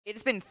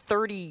It's been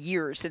 30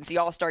 years since the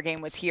All-Star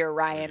Game was here,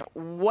 Ryan.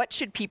 What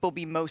should people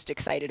be most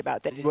excited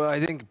about that it is? Well, I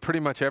think pretty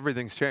much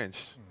everything's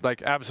changed.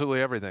 Like,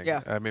 absolutely everything.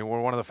 Yeah. I mean,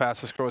 we're one of the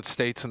fastest growing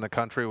states in the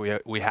country.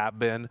 We have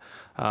been.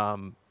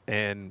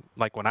 And,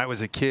 like, when I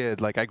was a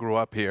kid, like, I grew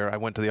up here. I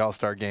went to the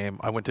All-Star Game.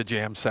 I went to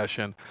jam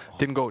session.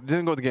 Didn't go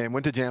to the game.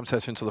 Went to jam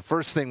session. So the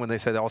first thing when they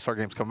said the All-Star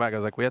Game's come back, I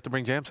was like, we have to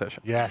bring jam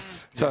session.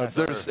 Yes. So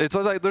yes, it's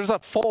like there's a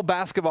full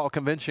basketball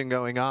convention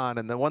going on.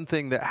 And the one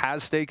thing that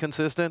has stayed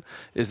consistent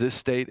is this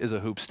state is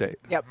a hoop state.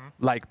 Yep.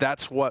 Like,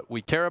 that's what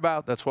we care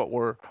about. That's what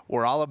we're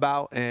all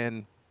about.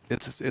 And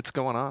it's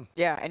going on.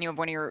 Yeah, and you have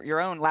one of your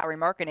own, Lowry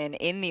Markkanen,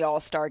 in the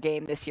All-Star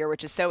Game this year,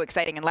 which is so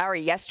exciting. And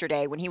Lowry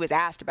yesterday, when he was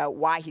asked about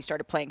why he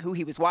stared playing, who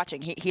he was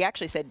watching, he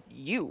actually said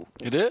you.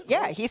 You did?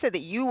 Yeah, he said that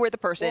you were the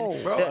person,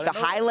 the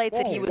highlights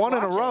that he was one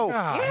watching. in a row.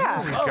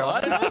 Yeah. Oh,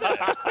 I didn't know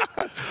that.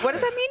 What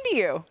does that mean to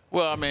you?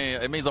 Well, I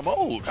mean, it means I'm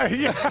old.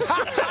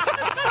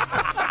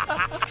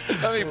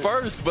 I mean,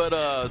 first,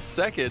 but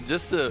second,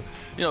 just to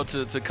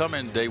come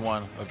in day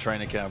one of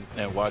training camp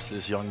and watch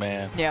this young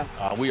man. Yeah.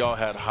 We all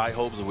had high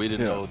hopes, and we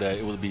didn't know that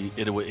it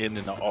would end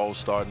in an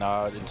All-Star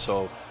nod. And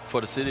so,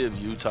 for the city of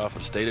Utah, for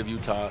the state of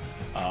Utah,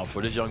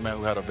 for this young man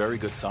who had a very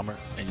good summer,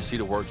 and you see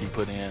the work he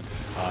put in,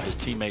 his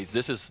teammates.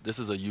 This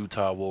is a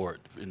Utah award,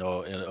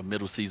 a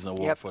middle season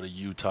award for the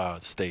Utah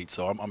state.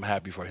 So I'm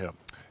happy for him.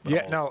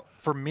 Yeah, no,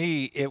 for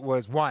me, it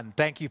was one,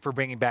 thank you for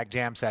bringing back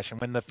Jam Session.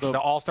 When the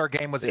All-Star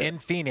Game was in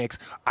Phoenix,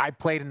 I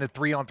played in the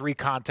 3-on-3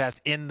 contest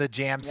in the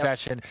Jam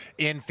Session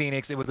in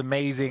Phoenix. It was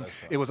amazing.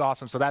 It was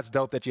awesome. So that's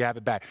dope that you have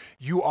it back.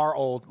 You are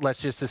old. Let's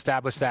just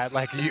establish that.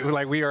 Like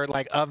we are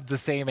like of the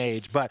same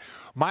age. But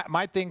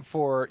my thing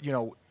for,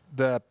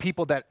 the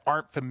people that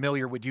aren't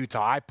familiar with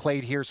Utah, I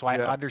played here, so I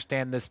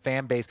understand this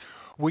fan base.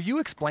 Will you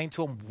explain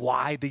to them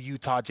why the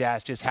Utah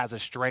Jazz just has a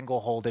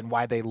stranglehold and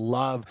why they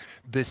love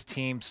this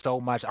team so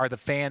much? Are the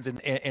fans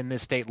in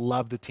this state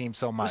love the team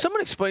so much?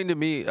 Someone explained to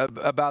me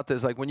about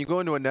this. Like, when you go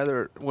into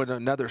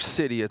another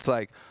city, it's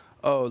like,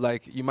 oh,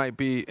 like you might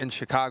be in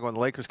Chicago and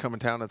the Lakers come in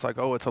town. It's like,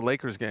 oh, it's a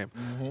Lakers game.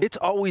 It's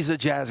always a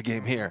Jazz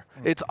game here.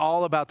 It's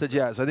all about the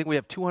Jazz. I think we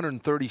have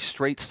 230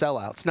 straight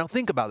sellouts. Now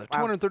think about it,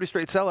 230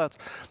 straight sellouts.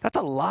 That's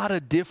a lot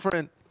of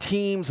different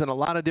teams and a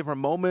lot of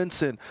different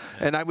moments. And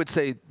I would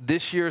say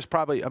this year's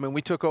probably, I mean,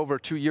 we took over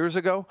 2 years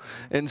ago.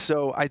 And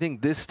so I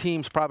think this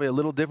team's probably a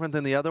little different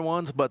than the other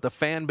ones, but the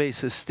fan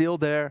base is still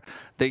there.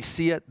 They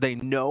see it. They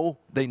know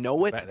it. They know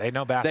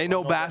basketball. They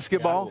know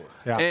basketball.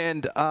 Yeah.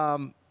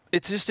 And,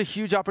 it's just a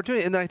huge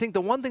opportunity. And then I think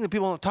the one thing that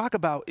people don't talk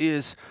about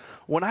is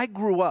when I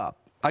grew up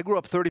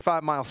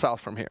 35 miles south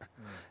from here.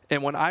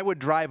 And when I would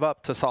drive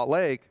up to Salt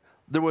Lake,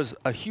 there was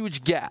a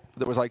huge gap.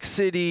 There was like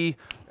city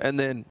and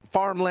then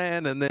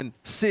farmland and then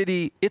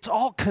city. It's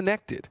all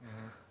connected.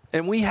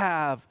 And we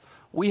have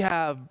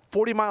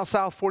 40 miles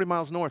south, 40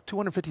 miles north,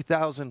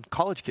 250,000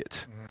 college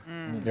kids.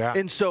 Yeah.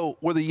 And so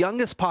we're the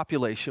youngest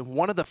population,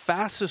 one of the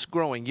fastest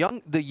growing,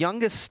 the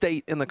youngest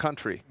state in the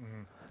country.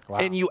 Wow.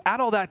 And you add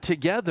all that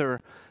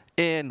together,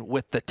 and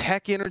with the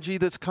tech energy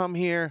that's come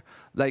here,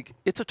 like,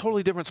 it's a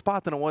totally different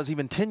spot than it was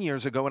even 10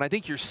 years ago. And I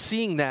think you're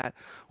seeing that,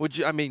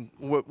 which, I mean,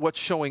 what's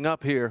showing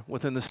up here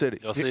within the city.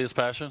 Y'all see his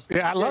passion?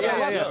 Yeah, I love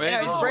it.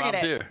 Man, he's bringing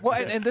it. Well,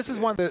 and this is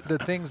one of the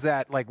things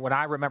that, like, when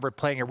I remember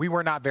playing here, we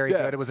were not very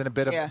good. It was in a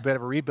bit of a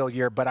rebuild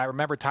year. But I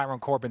remember Tyrone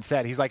Corbin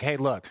said, he's like, hey,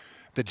 look,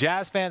 the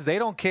Jazz fans, they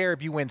don't care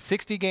if you win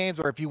 60 games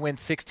or if you win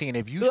 16.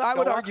 If you I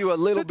would argue a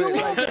little bit.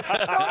 No, it's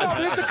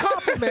a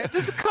compliment.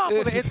 This is a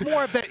compliment. It's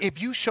more of that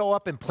if you show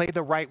up and play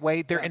the right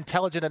way, they're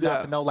intelligent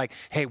enough to know, like,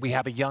 hey, we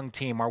have a young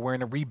team or we're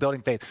in a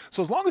rebuilding phase.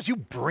 So as long as you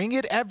bring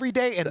it every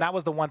day, and that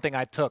was the one thing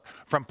I took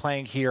from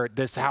playing here,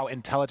 this how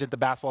intelligent the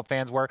basketball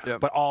fans were,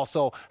 but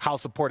also how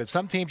supportive.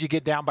 Some teams you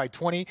get down by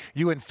 20,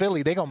 you in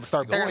Philly, they're going to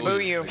start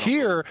booing you.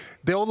 Here,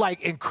 they'll,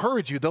 like,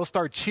 encourage you. They'll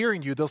start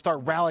cheering you. They'll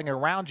start rallying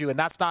around you, and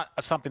that's not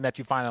something that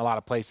you find in a lot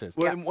of places.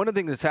 Well, and one of the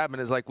things that's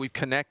happened is, like, we've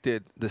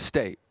connected the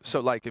state. So,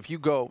 like, if you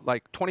go,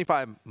 like,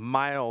 25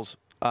 miles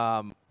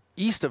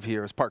east of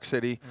here is Park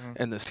City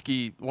and the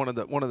ski, one of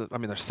the, I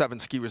mean, there's 7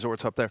 ski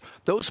resorts up there.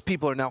 Those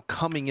people are now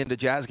coming into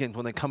Jazz games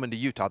when they come into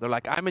Utah. They're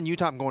like, I'm in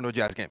Utah, I'm going to a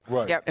Jazz game.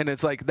 Right. Yep. And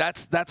it's like,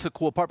 that's a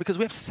cool part because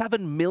we have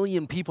 7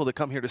 million people that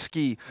come here to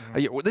ski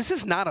a year. Well, this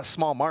is not a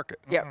small market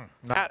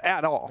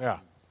at all. Yeah.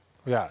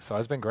 Yeah, so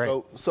it's been great.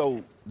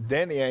 So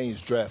Danny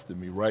Ainge drafted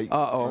me, right?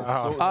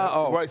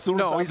 Right.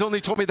 No, he's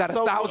only told me that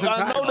 1,000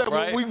 times. I know that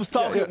right?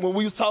 when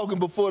we was talking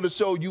before the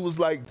show, you was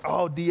like,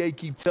 "Oh, DA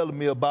keep telling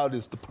me about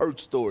is the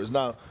perch stores."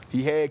 Now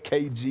he had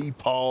KG,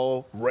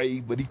 Paul,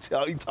 Ray, but he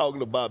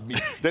talking about me.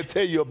 They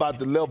tell you about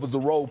the levels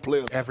of role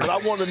players. But I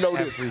want to know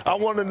this. I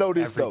want to know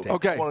this though.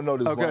 Okay. I want to know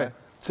this. Okay. Brian.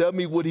 Tell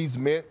me what he's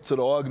meant to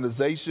the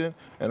organization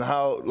and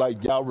how,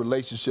 like, y'all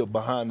relationship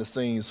behind the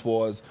scenes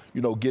for us,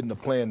 getting a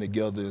plan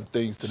together and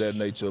things to that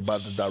nature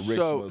about the direction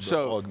of the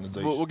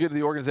organization. We'll get to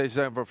the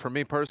organization, but for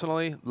me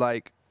personally,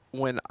 like,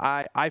 when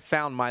I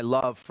found my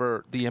love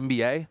for the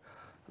NBA,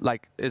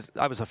 like,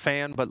 I was a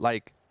fan, but,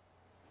 like,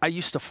 I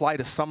used to fly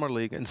to Summer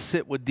League and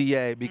sit with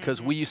DA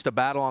because we used to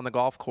battle on the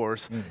golf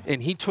course,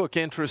 and he took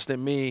interest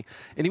in me,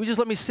 and he would just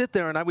let me sit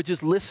there, and I would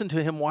just listen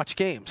to him watch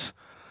games.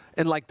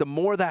 And, like, the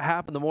more that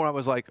happened, the more I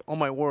was like, oh,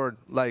 my word,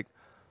 like,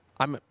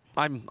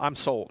 I'm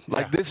sold.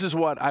 Like, this is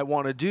what I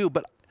want to do.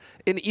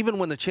 And even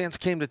when the chance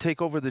came to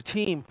take over the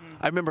team,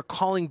 I remember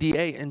calling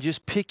DA and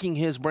just picking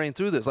his brain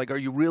through this. Like, are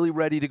you really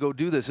ready to go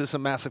do this? This is a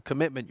massive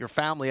commitment. Your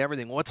family,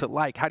 everything. What's it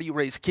like? How do you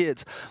raise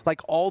kids?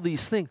 Like, all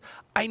these things.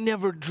 I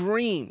never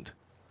dreamed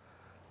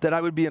that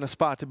I would be in a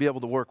spot to be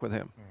able to work with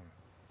him.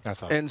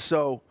 That's awesome. And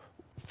so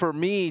for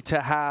me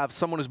to have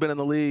someone who's been in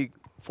the league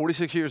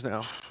 46 years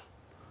now,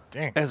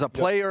 as a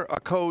player, a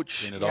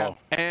coach,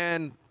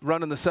 and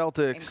running the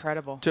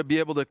Celtics, to be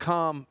able to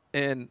come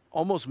and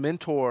almost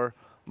mentor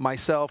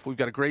myself. We've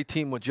got a great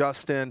team with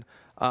Justin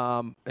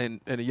and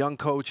a young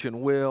coach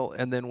in Will,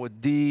 and then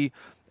with D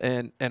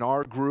and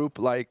our group.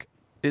 Like,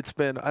 it's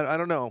been, I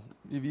don't know,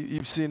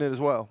 you've seen it as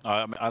well.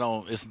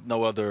 It's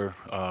no other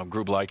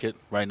group like it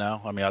right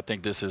now. I mean, I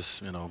think this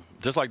is,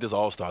 just like this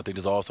All-Star, I think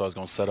this All-Star is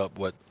going to set up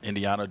what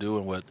Indiana do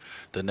and what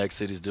the next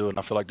cities do. And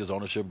I feel like this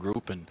ownership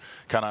group and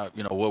kind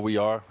of, what we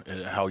are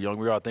and how young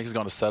we are, I think is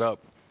going to set up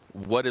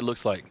what it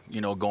looks like,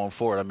 going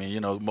forward. I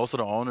mean, most of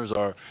the owners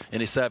are in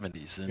their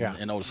 70s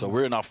and older, so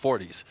we're in our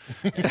 40s.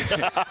 You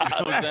know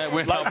what I'm saying?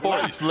 We're in our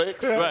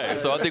 40s. Right.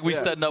 So I think we're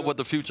setting up what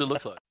the future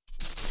looks like.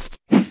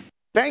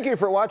 Thank you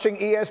for watching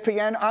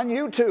ESPN on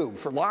YouTube.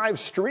 For live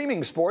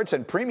streaming sports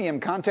and premium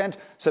content,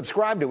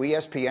 subscribe to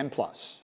ESPN+.